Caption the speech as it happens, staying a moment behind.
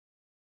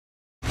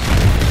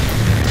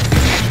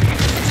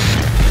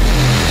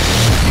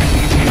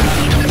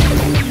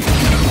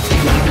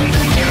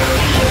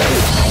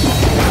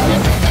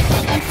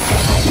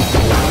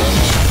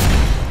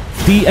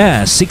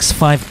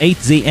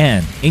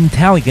DS658ZN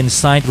Intelligent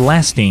Side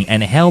Lasting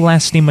and Heel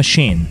Lasting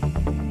Machine.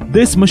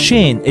 This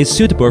machine is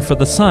suitable for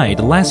the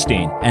side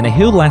lasting and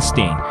heel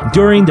lasting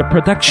during the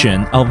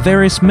production of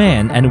various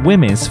men and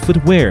women's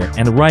footwear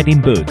and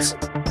riding boots.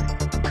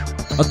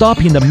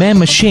 Adopting the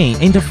man-machine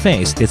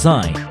interface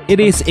design, it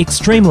is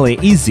extremely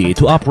easy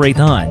to operate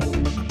on.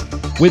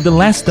 With the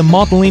last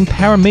modeling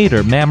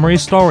parameter memory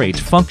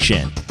storage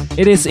function,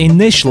 it is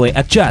initially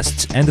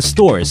adjusts and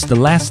stores the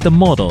last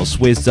models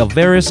with the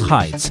various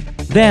heights.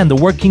 Then the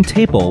working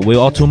table will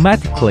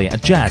automatically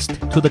adjust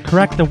to the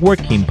correct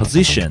working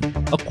position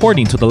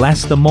according to the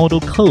last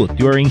model code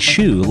during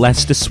shoe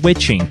last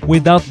switching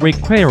without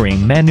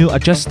requiring manual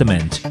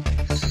adjustment.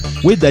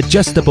 With the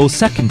adjustable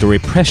secondary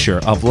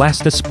pressure of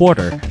last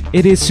sporter,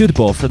 it is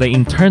suitable for the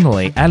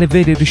internally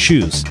elevated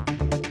shoes.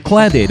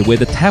 Cladded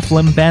with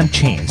Teflon band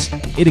chains,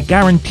 it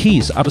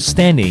guarantees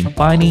outstanding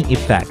binding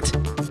effect.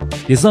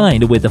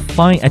 Designed with a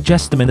fine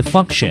adjustment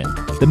function,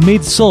 the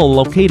midsole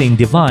locating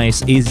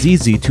device is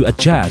easy to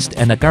adjust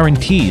and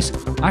guarantees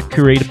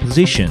accurate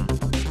position.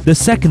 The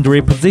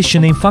secondary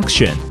positioning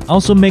function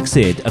also makes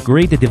it a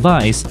great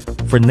device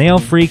for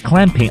nail-free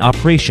clamping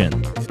operation.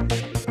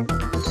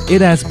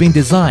 It has been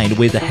designed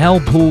with a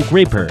heel pull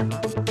gripper.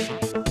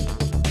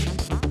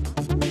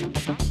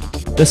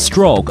 The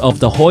stroke of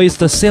the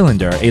hoist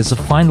cylinder is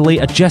finely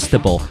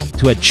adjustable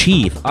to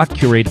achieve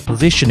accurate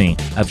positioning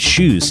of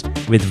shoes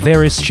with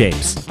various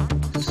shapes.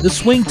 The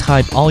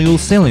swing-type oil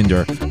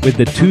cylinder with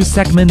the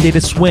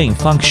two-segmented swing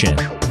function,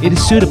 it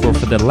is suitable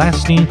for the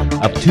lasting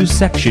of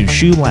two-section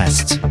shoe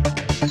lasts.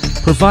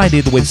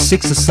 Provided with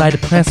 6 side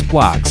press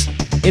blocks,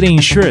 it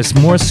ensures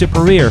more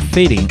superior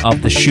fitting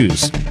of the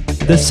shoes.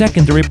 The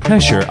secondary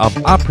pressure of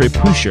upper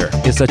pusher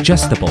is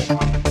adjustable.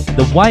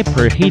 The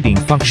wiper heating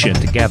function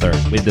together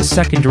with the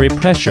secondary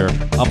pressure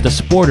of the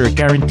sporter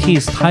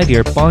guarantees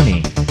tidier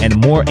binding and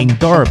more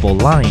endurable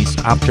lines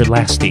after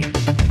lasting.